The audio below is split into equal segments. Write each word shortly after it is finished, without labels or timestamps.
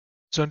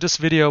So in this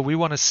video, we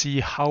want to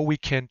see how we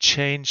can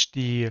change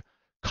the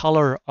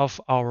color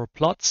of our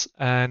plots.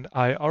 And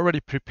I already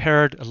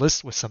prepared a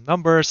list with some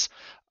numbers,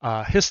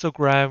 a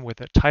histogram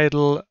with a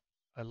title,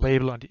 a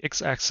label on the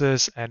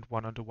x-axis, and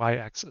one on the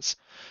y-axis.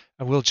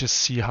 And we'll just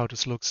see how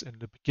this looks in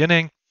the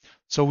beginning.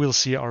 So we'll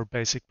see our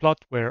basic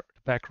plot where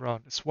the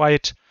background is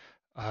white,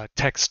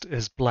 text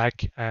is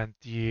black, and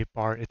the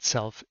bar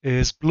itself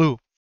is blue.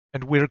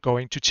 And we're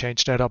going to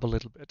change that up a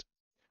little bit.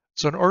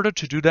 So in order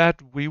to do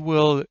that, we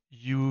will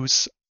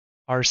use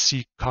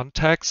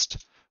rccontext,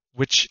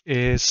 which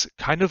is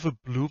kind of a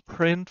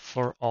blueprint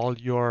for all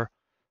your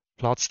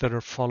plots that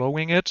are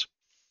following it.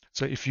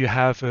 So if you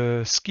have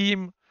a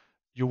scheme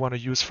you want to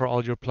use for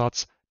all your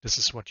plots, this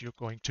is what you're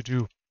going to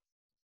do.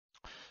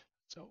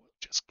 So we'll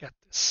just get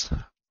this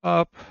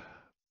up,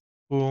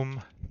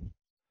 boom.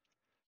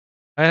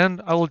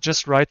 And I will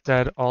just write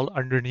that all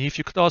underneath.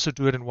 You could also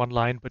do it in one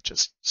line, but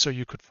just so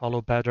you could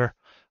follow better,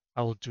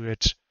 I will do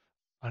it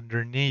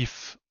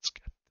underneath. Let's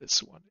get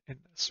this one in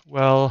as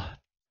well.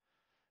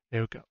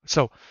 There we go.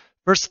 So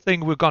first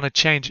thing we're going to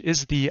change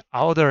is the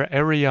outer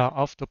area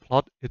of the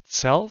plot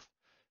itself.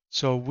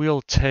 So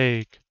we'll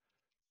take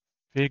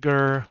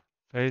figure,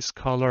 face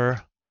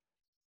color,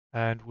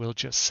 and we'll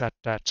just set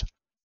that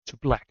to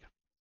black.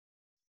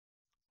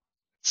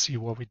 Let's see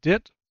what we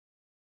did.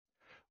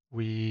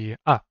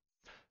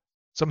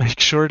 So make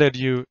sure that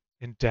you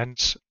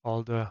indent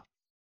all the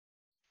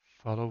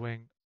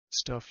following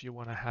stuff you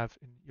want to have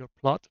in your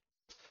plot.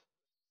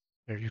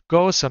 There you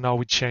go. So now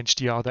we change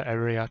the outer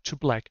area to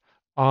black.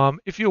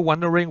 If you're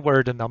wondering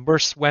where the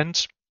numbers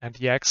went and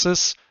the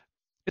axis,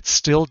 it's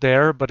still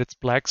there, but it's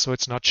black, so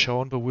it's not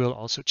shown, but we'll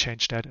also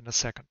change that in a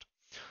second.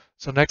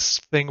 So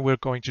next thing we're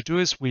going to do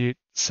is we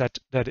set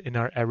that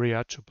inner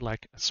area to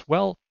black as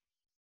well.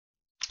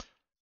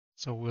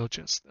 So we'll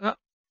just,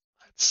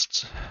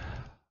 let's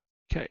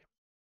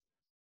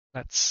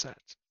set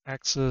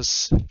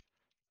axis,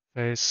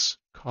 face,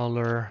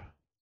 color,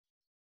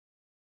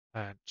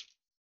 and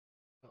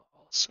we'll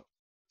also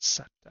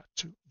set that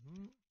to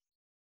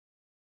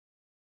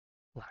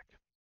black.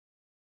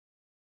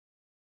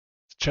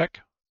 Check.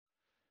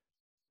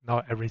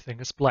 Now everything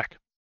is black.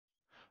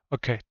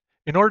 Okay,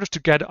 in order to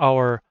get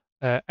our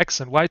X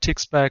and Y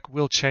ticks back,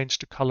 we'll change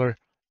the color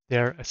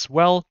there as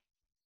well.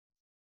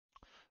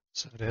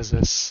 So there's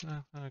this,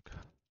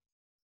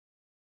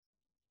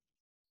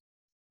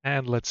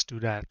 and let's do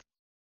that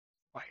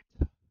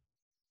white.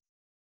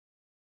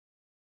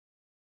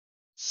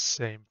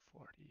 Same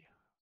for the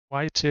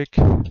Y tick.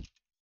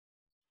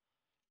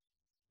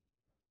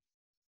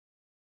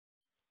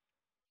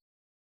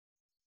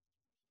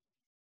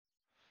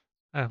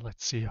 And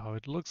let's see how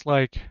it looks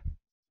like.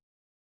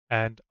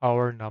 And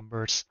our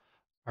numbers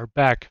are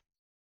back.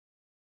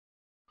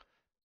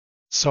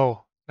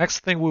 So next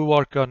thing we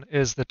work on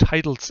is the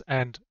titles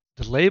and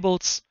the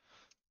labels.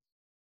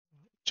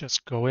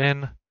 Just go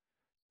in,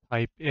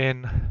 type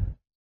in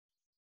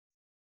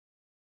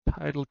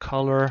title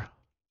color,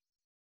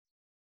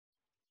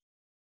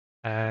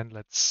 and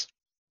let's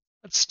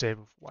stay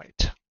with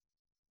white.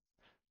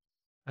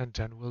 And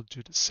then we'll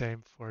do the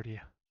same for the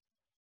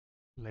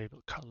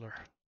label color.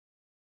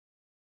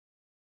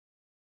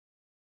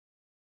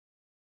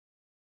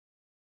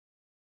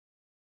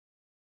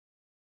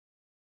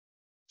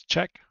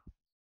 Check.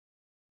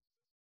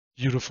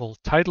 Beautiful.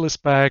 Title is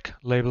back,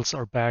 labels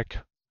are back.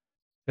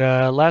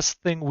 The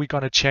last thing we're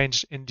going to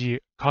change in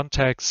the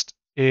context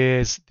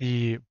is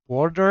the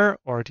border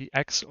or the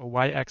X or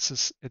Y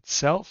axis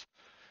itself.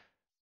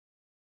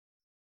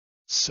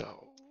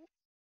 So,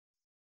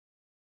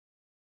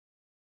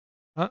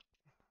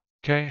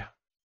 okay.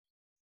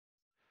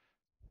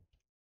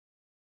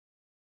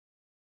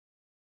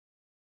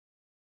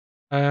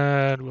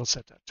 And we'll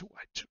set that to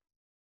white too.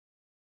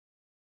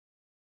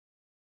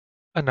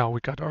 And now we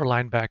got our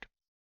line back.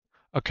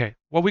 Okay,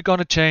 what we're going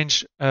to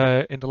change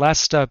in the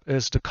last step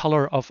is the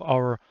color of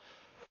our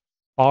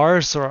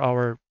bars or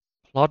our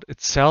plot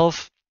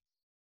itself.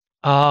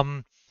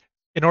 In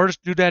order to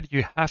do that,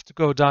 you have to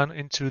go down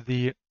into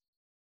the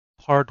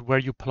part where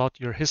you plot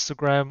your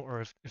histogram, or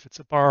if it's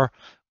a bar,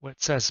 where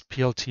it says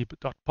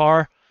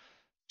plt.bar.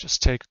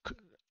 Just take a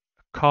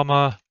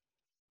comma,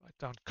 write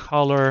down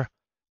color,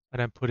 and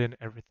then put in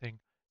everything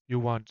you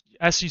want.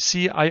 As you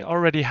see, I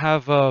already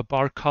have a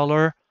bar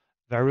color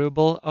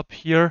variable up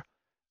here,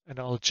 and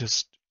I'll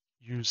just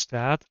use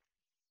that.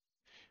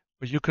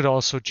 But you could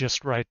also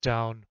just write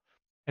down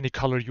any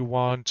color you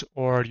want,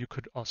 or you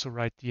could also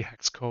write the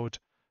hex code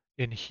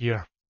in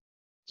here.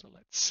 So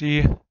let's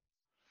see what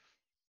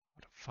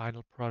the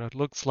final product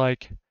looks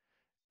like,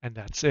 and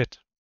that's it.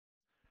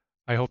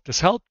 I hope this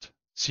helped.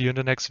 See you in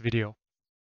the next video.